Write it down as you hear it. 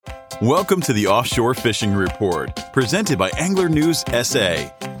Welcome to the Offshore Fishing Report, presented by Angler News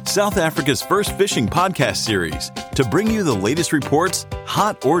SA, South Africa's first fishing podcast series, to bring you the latest reports,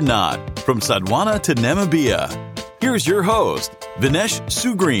 hot or not, from Sodwana to Namibia. Here's your host, Vinesh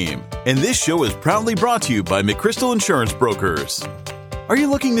Sugreem, and this show is proudly brought to you by McChrystal Insurance Brokers. Are you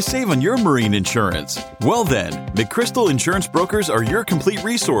looking to save on your marine insurance? Well then, McChrystal Insurance Brokers are your complete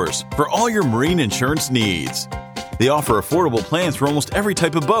resource for all your marine insurance needs. They offer affordable plans for almost every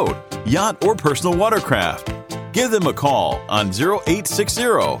type of boat, yacht, or personal watercraft. Give them a call on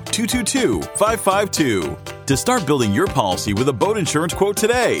 0860-222-552 to start building your policy with a boat insurance quote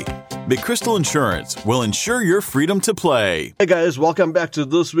today. McChrystal Insurance will ensure your freedom to play. Hey guys, welcome back to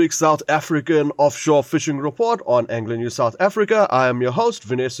this week's South African Offshore Fishing Report on Angler News South Africa. I am your host,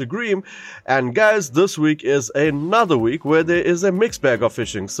 Vanessa Green. And guys, this week is another week where there is a mixed bag of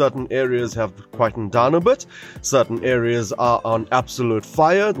fishing. Certain areas have quietened down a bit. Certain areas are on absolute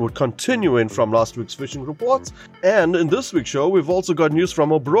fire. We're continuing from last week's fishing reports. And in this week's show, we've also got news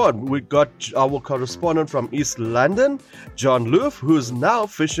from abroad. We got our correspondent from East London, John Loof, who's now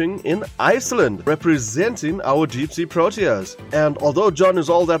fishing in Iceland, representing our deep sea proteas. And although John is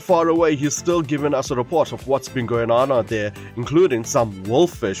all that far away, he's still giving us a report of what's been going on out there, including some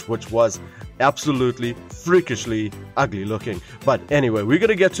wolffish, which was absolutely freakishly ugly looking. But anyway, we're going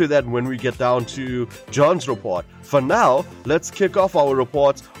to get to that when we get down to John's report. For now, let's kick off our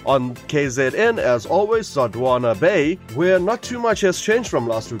report on KZN, as always, Sodwana Bay, where not too much has changed from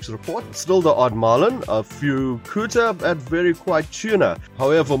last week's report. Still the odd marlin, a few kuta, and very quiet tuna.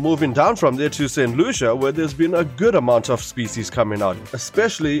 However, moving down from there to St. Lucia, where there's been a good amount of species coming out,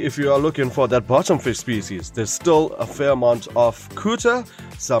 especially if you are looking for that bottomfish species. There's still a fair amount of kuta,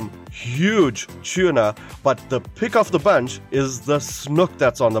 some huge tuna, but the pick of the bunch is the snook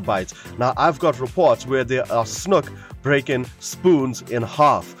that's on the bite. Now, I've got reports where there are snook breaking spoons in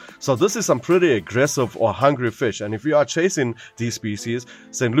half. So this is some pretty aggressive or hungry fish, and if you are chasing these species,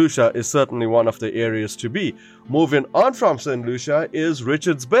 St. Lucia is certainly one of the areas to be. Moving on from St. Lucia is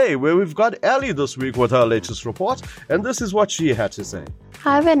Richards Bay, where we've got Ali this week with her latest report, and this is what she had to say.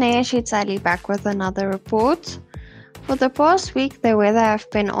 Hi Vinesh, it's Ali back with another report. For the past week, the weather have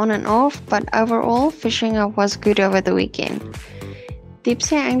been on and off, but overall, fishing was good over the weekend. Deep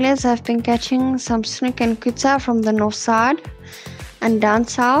sea anglers have been catching some snook and kuta from the north side, and down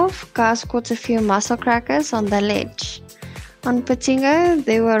south, guys caught a few mussel crackers on the ledge. On Patingo,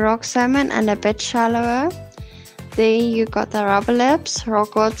 there were rock salmon and a bit shallower. There you got the rubber lips,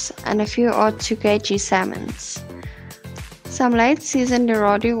 rockwods, and a few odd 2 kg salmons. Some late season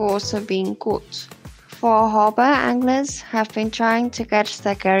dorado were also being caught. For harbour, anglers have been trying to catch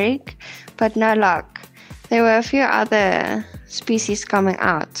the garrick, but no luck. There were a few other species coming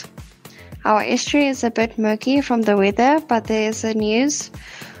out. Our estuary is a bit murky from the weather, but there is a news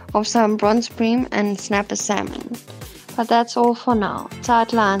of some bronze bream and snapper salmon. But that's all for now.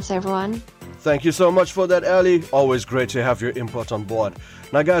 Tight lines, everyone. Thank you so much for that, Ali. Always great to have your input on board.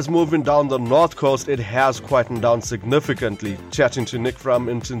 Now guys, moving down the north coast, it has quietened down significantly. Chatting to Nick from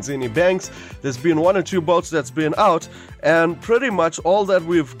Mtunzini Banks, there's been 1 or 2 boats that's been out, and pretty much all that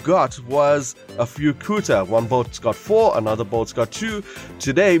we've got was a few kuta. One boat's got 4, another boat's got 2.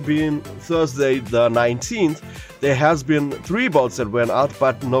 Today being Thursday the 19th, there has been 3 boats that went out,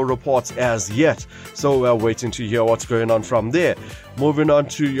 but no reports as yet. So we're waiting to hear what's going on from there. Moving on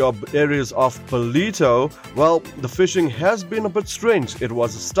to your areas of Polito, well, the fishing has been a bit strange. It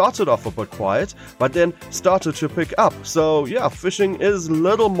started off a bit quiet, but then started to pick up. So yeah, fishing is a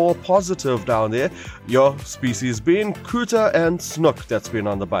little more positive down there. Your species being kuta and snook that's been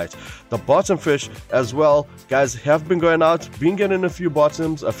on the bite. The bottom fish as well, guys, have been going out, been getting a few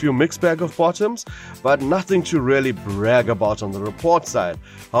bottoms, a few mixed bag of bottoms, but nothing to really brag about on the report side.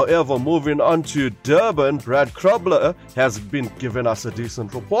 However, moving on to Durban, Brad Krobler has been giving us a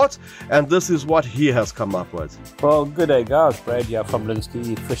decent report, and this is what he has come up with. Well, good day guys, Brad here from Linsky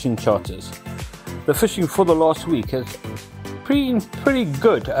Fishing Charters. The fishing for the last week has been pretty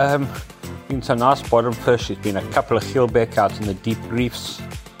good. Been some nice bottom fish. There's been a couple of keelback out in the deep reefs.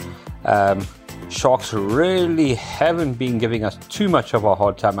 Sharks really haven't been giving us too much of a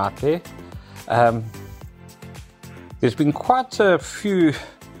hard time out there. There's been quite a few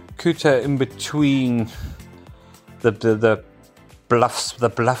kuta in between the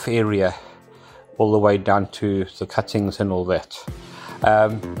bluff area, all the way down to the cuttings and all that.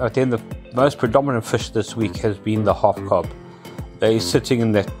 But then the most predominant fish this week has been the half cob. They're sitting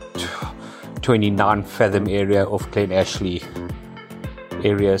in that 29 fathom area of Glen Ashley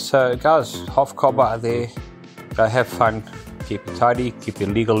area. So guys, half cob out there, go have fun, keep it tidy, keep your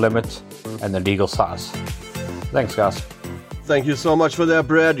legal limit and the legal size. Thanks guys. Thank you so much for that,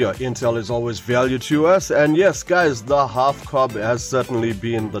 Brad. Your intel is always valued to us. And yes, guys, the half cob has certainly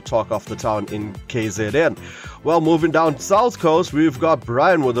been the talk of the town in KZN. Well, moving down south coast, we've got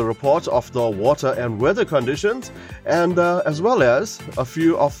Brian with a report of the water and weather conditions, and as well as a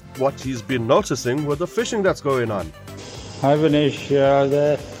few of what he's been noticing with the fishing that's going on. Hi, Vinesh.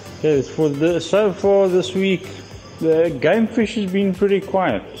 So far this week, the game fish has been pretty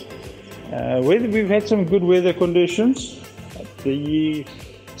quiet. We've had some good weather conditions. The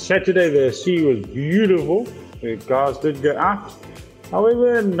Saturday the sea was beautiful. The guys did go out.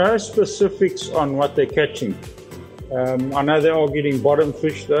 However, no specifics on what they're catching. I know they are getting bottom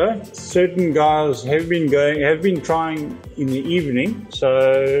fish though. Certain guys have been trying in the evening,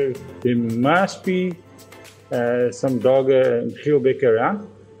 so there must be some dogger and keelback around.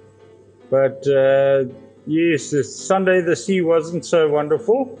 But yes, Sunday the sea wasn't so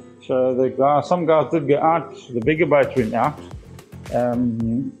wonderful. So some guys did go out. The bigger boats went out.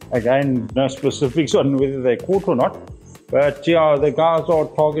 Again, no specifics on whether they caught or not. But yeah, the guys are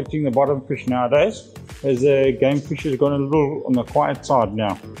targeting the bottom fish nowadays, as the game fish has gone a little on the quiet side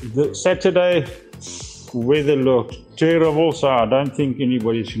now. The Saturday weather looked terrible, so I don't think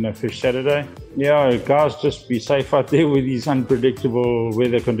anybody's going to fish Saturday. Yeah, guys, just be safe out there with these unpredictable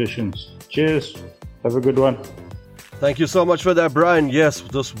weather conditions. Cheers. Have a good one. Thank you so much for that, Brian. Yes,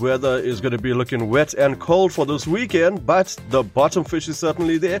 this weather is going to be looking wet and cold for this weekend, but the bottom fish is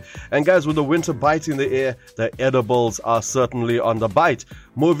certainly there. And guys, with the winter bite in the air, the edibles are certainly on the bite.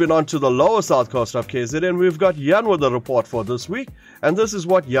 Moving on to the lower south coast of KZN, we've got Jan with a report for this week, and this is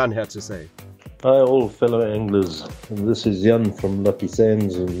what Jan had to say. Hi all fellow anglers, and this is Jan from Lucky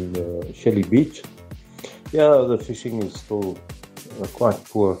Sands in Shelley Beach. Yeah, the fishing is still quite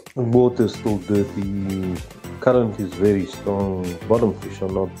poor. The water is still dirty. Current is very strong. Bottom fish are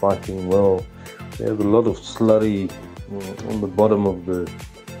not biting well. We have a lot of slurry on the bottom of the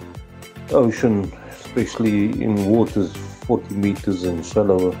ocean, especially in waters 40 meters and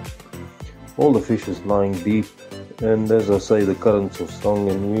shallower. All the fish is lying deep, and as I say, the currents are strong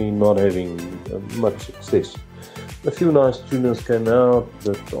and we're not having much success. A few nice tunas came out,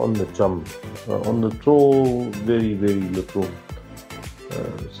 but on the chum. On the trawl, very, very little.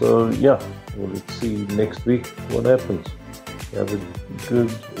 So yeah, well, let's see next week what happens. Have a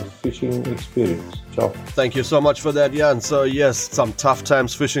good fishing experience. Ciao. Thank you so much for that, Jan. So yes, some tough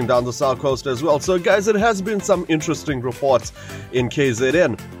times fishing down the south coast as well. So guys, it has been some interesting reports in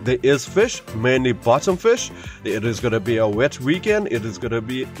KZN. There is fish, mainly bottom fish. It is going to be a wet weekend. It is going to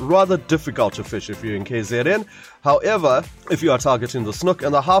be rather difficult to fish if you're in KZN. However, if you are targeting the snook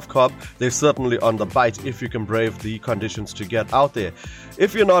and the half cob, they're certainly on the bite if you can brave the conditions to get out there.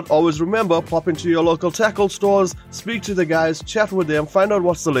 If you're not, always remember, pop into your local tackle stores, speak to the guys, chat with them, find out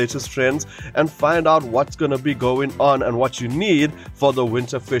what's the latest trends, and find out what's going to be going on and what you need for the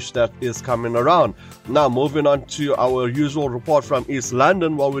winter fish that is coming around. Now, moving on to our usual report from East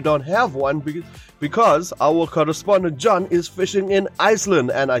London. Well, we don't have one because our correspondent John is fishing in Iceland,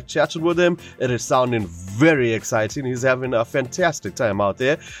 and I chatted with him. It is sounding very exciting. He's having a fantastic time out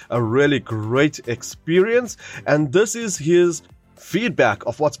there, a really great experience, and this is his feedback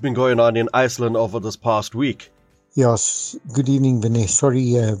of what's been going on in Iceland over this past week. Yes, good evening, Vinay.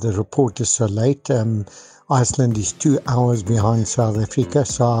 Sorry the report is so late. Iceland is 2 hours behind South Africa,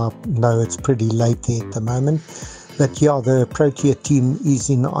 so I know it's pretty late there at the moment. But yeah, the Protea team is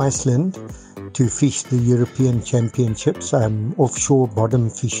in Iceland to fish the European Championships, offshore bottom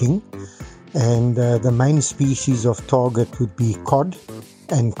fishing. And the main species of target would be cod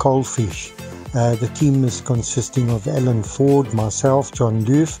and coalfish. The team is consisting of Alan Ford, myself, John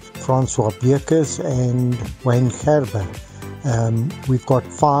Loof, Francois Beekers and Wayne Gerber. We've got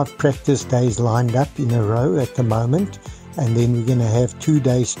 5 practice days lined up in a row at the moment, and then we're going to have 2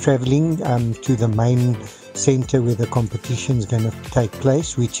 days travelling to the main centre where the competition is going to take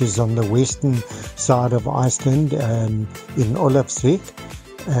place, which is on the western side of Iceland in Ólafsvík.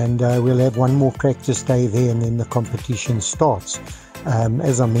 And we'll have 1 more practice day there, and then the competition starts.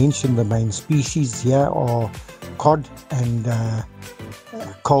 As I mentioned, the main species here are cod and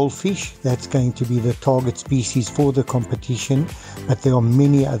coalfish. That's going to be the target species for the competition, but there are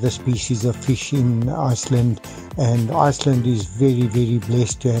many other species of fish in Iceland, and Iceland is very, very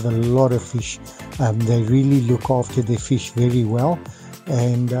blessed to have a lot of fish. They really look after their fish very well,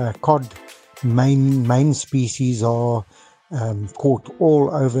 and cod main species are caught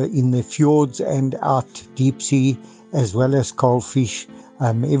all over in the fjords and out deep sea, as well as coalfish.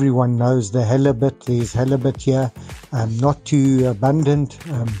 Everyone knows the halibut. There's halibut here, not too abundant,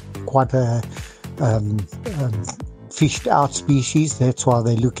 quite a fished out species. That's why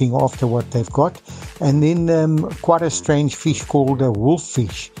they're looking after what they've got. And then quite a strange fish called a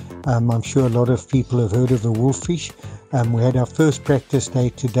wolffish. I'm sure a lot of people have heard of the wolffish. We had our first practice day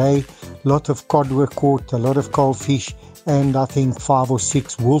today. A lot of cod were caught, a lot of coalfish, and I think 5 or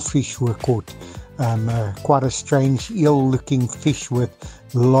 6 wolffish were caught. Quite a strange eel-looking fish with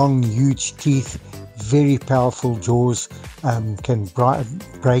long, huge teeth, very powerful jaws, can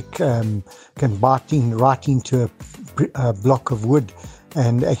break, can bite in right into a block of wood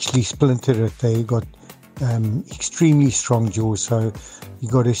and actually splinter it. They got extremely strong jaws, so you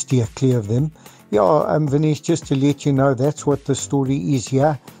got to steer clear of them. Yeah, Vinesh, just to let you know, that's what the story is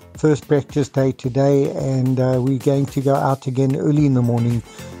here. First practice day today, and we're going to go out again early in the morning.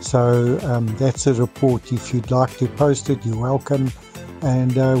 So that's a report. If you'd like to post it, you're welcome,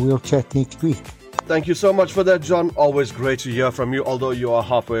 and we'll chat next week. Thank you so much for that, John. Always great to hear from you. Although you are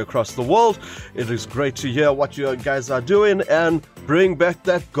halfway across the world, it is great to hear what you guys are doing and bring back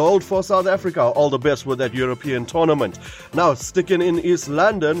that gold for South Africa. All the best with that European tournament. Now, sticking in East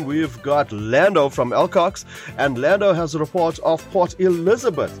London, we've got Lando from Elcox, and Lando has a report of Port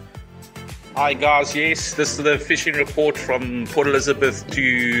Elizabeth. Hi guys, yes, this is the fishing report from Port Elizabeth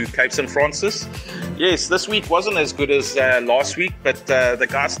to Cape St. Francis. Yes, this week wasn't as good as last week, but the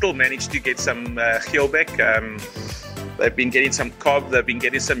guys still managed to get some geelback. They've been getting some cob, they've been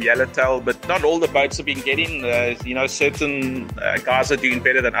getting some yellowtail, but not all the boats have been getting. Certain guys are doing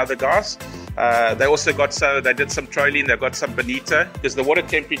better than other guys. They also they did some trolling, they got some bonita, because the water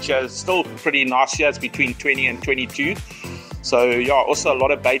temperature is still pretty nice here. It's between 20 and 22. So yeah, also a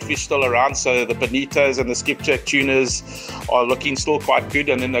lot of bait fish still around. So the bonitas and the skipjack tunas are looking still quite good.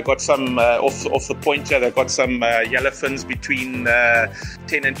 And then they've got some off the point here, they've got some yellowfins between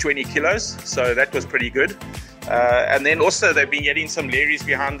 10 and 20 kilos. So that was pretty good. And then also they've been getting some lairies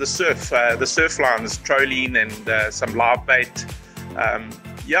behind the surf lines, trolling and some live bait.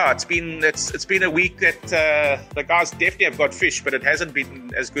 It's been a week that the guys definitely have got fish, but it hasn't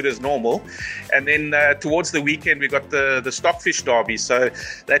been as good as normal. And then towards the weekend we got the stockfish derby, so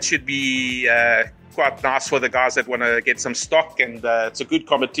that should be quite nice for the guys that want to get some stock, and it's a good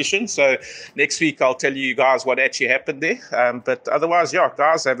competition. So next week I'll tell you guys what actually happened there. But otherwise,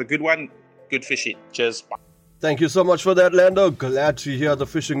 guys, have a good one. Good fishing. Cheers. Bye. Thank you so much for that, Lando. Glad to hear the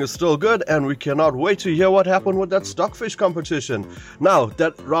fishing is still good, and we cannot wait to hear what happened with that stockfish competition. Now,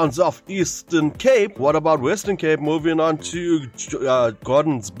 that rounds off Eastern Cape. What about Western Cape? Moving on to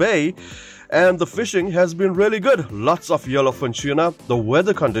Gordons Bay. And the fishing has been really good. Lots of yellowfin tuna. The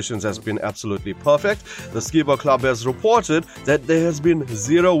weather conditions has been absolutely perfect. The Skibo Club has reported that there has been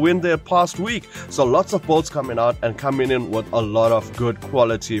 0 wind there past week. So lots of boats coming out and coming in with a lot of good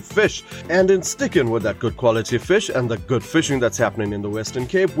quality fish. And in sticking with that good quality fish and the good fishing that's happening in the Western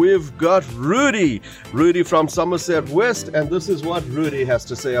Cape, we've got Rudy. Rudy from Somerset West. And this is what Rudy has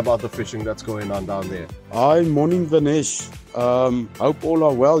to say about the fishing that's going on down there. Hi, morning Vinesh. Hope all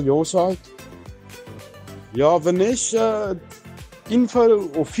are well your side. Yeah, Vinesh, info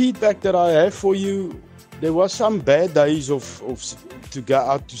or feedback that I have for you, there was some bad days of to go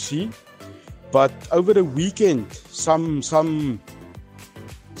out to sea, but over the weekend, some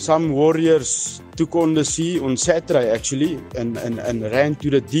warriors took on the sea on Saturday actually and ran to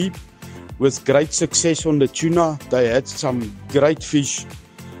the deep with great success on the tuna. They had some great fish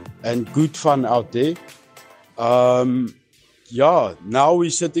and good fun out there. Now we're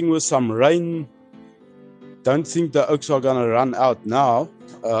sitting with some rain. Don't think the oaks are going to run out now.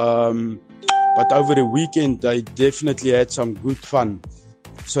 But over the weekend, they definitely had some good fun.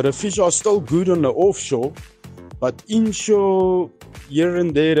 So the fish are still good on the offshore, but inshore, here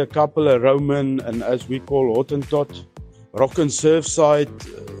and there, a couple of Roman and as we call Hottentot, rock and surf side,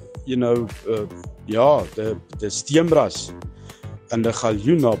 the Steenbras and the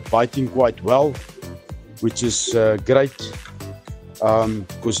Galjoen are biting quite well, which is great.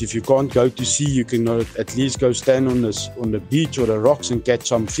 Because if you can't go to sea, you can at least go stand on the beach or the rocks and catch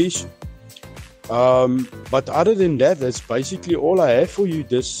some fish. But other than that, that's basically all I have for you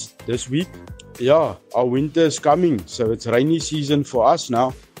this week. Yeah, our winter is coming, so it's rainy season for us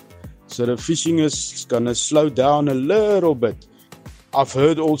now. So the fishing is gonna slow down a little bit. I've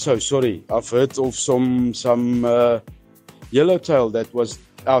heard of some yellowtail that was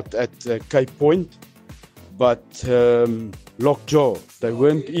out at Cape Point, but lockjaw, they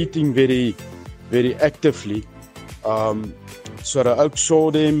weren't eating very, very actively. So the oaks saw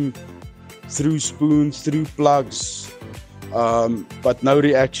them through spoons, through plugs, but no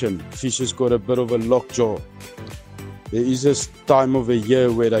reaction. Fish has got a bit of a lockjaw. There is a time of a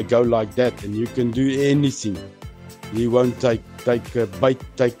year where they go like that, and you can do anything. You won't take a bait,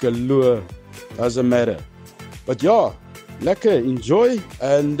 take a lure, doesn't matter. But yeah, lekker, enjoy,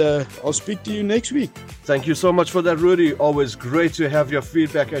 and I'll speak to you next week. Thank you so much for that, Rudy. Always great to have your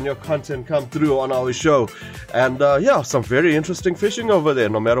feedback and your content come through on our show. And yeah, some very interesting fishing over there,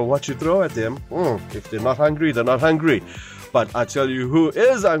 no matter what you throw at them. If they're not hungry, they're not hungry. But I tell you who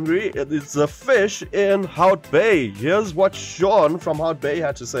is hungry, it's the fish in Hout Bay. Here's what Sean from Hout Bay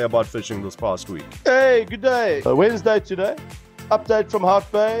had to say about fishing this past week. Hey, good day. Wednesday today. Update from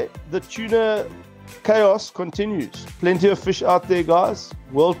Hout Bay. The tuna chaos continues. Plenty of fish out there, guys.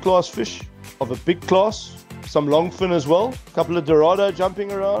 World-class fish of a big class. Some longfin as well. A couple of Dorado jumping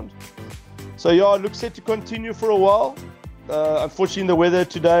around. So yeah, it looks set to continue for a while. Unfortunately, the weather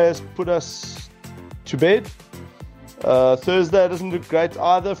today has put us to bed. Thursday doesn't look great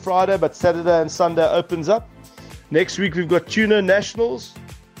either, Friday, but Saturday and Sunday opens up. Next week we've got Tuna Nationals,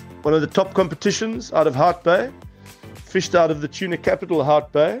 one of the top competitions out of Hout Bay, fished out of the tuna capital,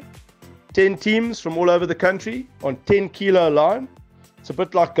 Hout Bay. 10 teams from all over the country on 10 kilo line. It's a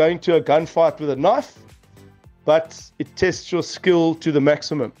bit like going to a gunfight with a knife, but it tests your skill to the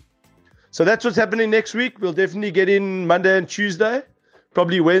maximum. So that's what's happening next week. We'll definitely get in Monday and Tuesday,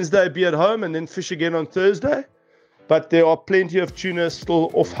 probably Wednesday be at home and then fish again on Thursday. But there are plenty of tuna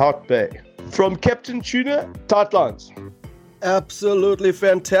still off Hout Bay. From Captain Tuna, tight lines. Absolutely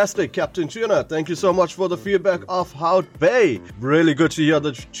fantastic, Captain Tuna. Thank you so much for the feedback of Hout Bay. Really good to hear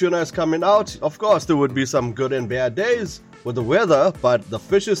the tuna is coming out. Of course, there would be some good and bad days with the weather, but the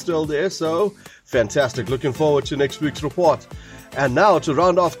fish is still there, so fantastic. Looking forward to next week's report. And now, to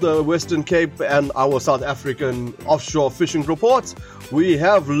round off the Western Cape and our South African offshore fishing reports, we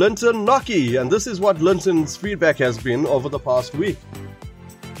have Linton Nocky, and this is what Linton's feedback has been over the past week.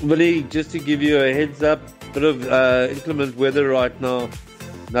 Willie, just to give you a heads up, bit of inclement weather right now.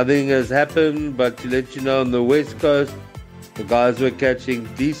 Nothing has happened, but to let you know, on the west coast, the guys were catching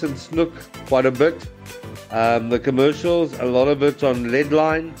decent snook, quite a bit. The commercials, a lot of it on lead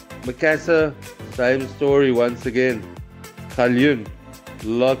line. Macassar, same story once again. Kalyun,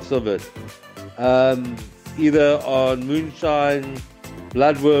 lots of it. Either on moonshine,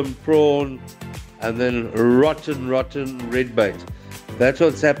 bloodworm, prawn, and then rotten redbait. That's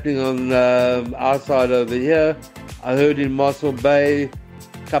what's happening on our side over here. I heard in Mossel Bay,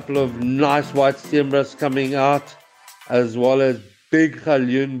 a couple of nice white steenbras coming out, as well as big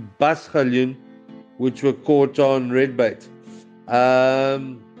Kalyun, bus Kalyun, which were caught on redbait. I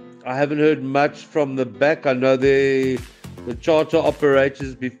haven't heard much from the back. I know the charter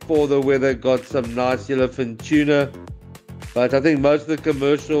operators before the weather got some nice yellowfin tuna, but I think most of the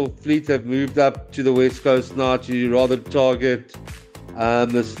commercial fleet have moved up to the west coast now to rather target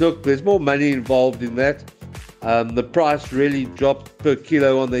the snook. There's more money involved in that. The price really dropped per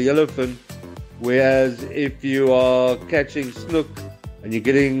kilo on the yellowfin, whereas if you are catching snook and you're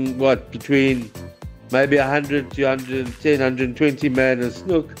getting between maybe 100 to 110, 120 man a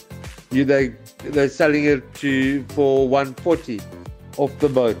snook, they're selling it for 140 off the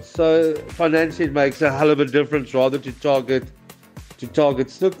boat. So financially it makes a hell of a difference rather to target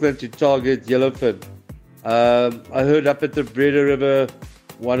snook than to target yellowfin. I heard up at the Breda River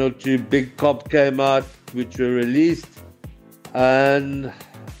 1 or 2 big cob came out which were released, and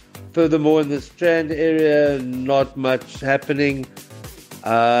furthermore in the Strand area not much happening.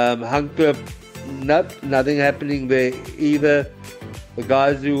 Hunklip, nothing happening there either. The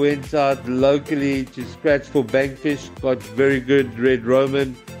guys who went out locally to scratch for bankfish got very good red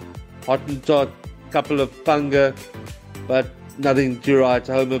Roman, Hottentot, couple of funga, but nothing to write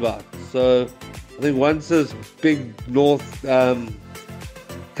home about. So I think once this big north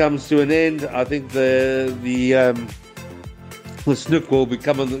comes to an end, I think the snook will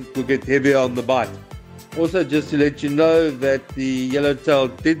get heavier on the bite. Also, just to let you know that the yellowtail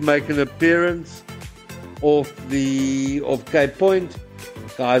did make an appearance off Cape Point.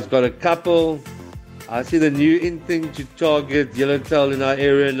 Guys got a couple. I see the new in thing to target yellowtail in our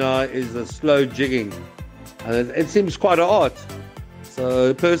area now is the slow jigging, and it seems quite an art.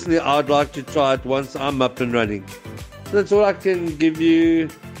 So personally, I'd like to try it once I'm up and running. So that's all I can give you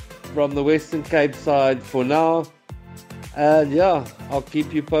from the Western Cape side for now. And yeah, I'll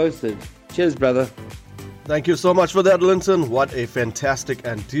keep you posted. Cheers, brother. Thank you so much for that, Linton. What a fantastic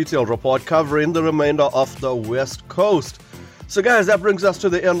and detailed report covering the remainder of the West Coast. So guys, that brings us to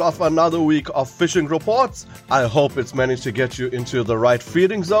the end of another week of fishing reports. I hope it's managed to get you into the right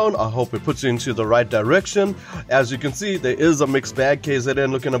feeding zone. I hope it puts you into the right direction. As you can see, there is a mixed bag.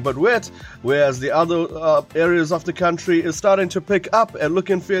 KZN looking a bit wet, whereas the other areas of the country is starting to pick up and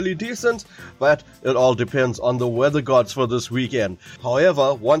looking fairly decent, but it all depends on the weather gods for this weekend.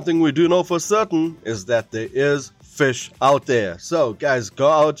 However, one thing we do know for certain is that there is fish out there. So guys, go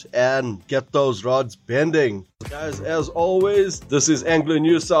out and get those rods bending. Guys, as always, this is Angler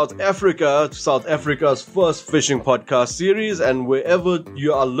News South Africa, South Africa's first fishing podcast series, and wherever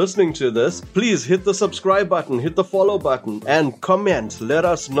you are listening to this, please hit the subscribe button, hit the follow button, and comment. Let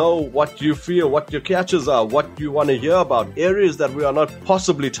us know what you feel, what your catches are, what you want to hear about, areas that we are not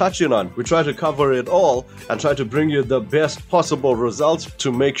possibly touching on. We try to cover it all and try to bring you the best possible results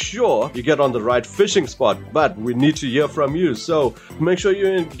to make sure you get on the right fishing spot, but we need to hear from you, so make sure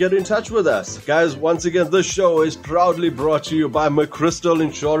you get in touch with us. Guys, once again, this show is proudly brought to you by McChrystal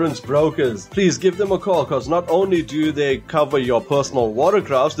Insurance Brokers. Please give them a call, because not only do they cover your personal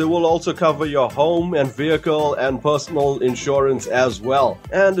watercrafts, they will also cover your home and vehicle and personal insurance as well.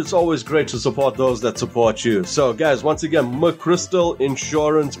 And it's always great to support those that support you. So guys, once again, McChrystal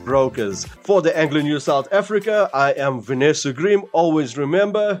Insurance Brokers. For the Angler News South Africa, I am Vanessa Green. Always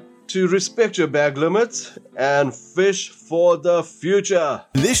remember to respect your bag limits and fish for the future.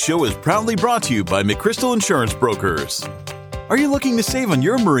 This show is proudly brought to you by McChrystal Insurance Brokers. Are you looking to save on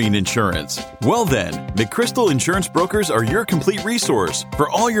your marine insurance? Well then, McChrystal Insurance Brokers are your complete resource for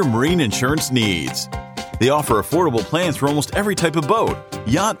all your marine insurance needs. They offer affordable plans for almost every type of boat,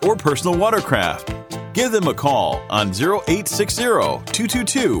 yacht, or personal watercraft. Give them a call on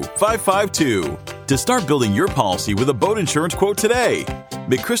 0860-222-552 to start building your policy with a boat insurance quote today.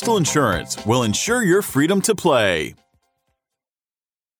 McChrystal Insurance will ensure your freedom to play.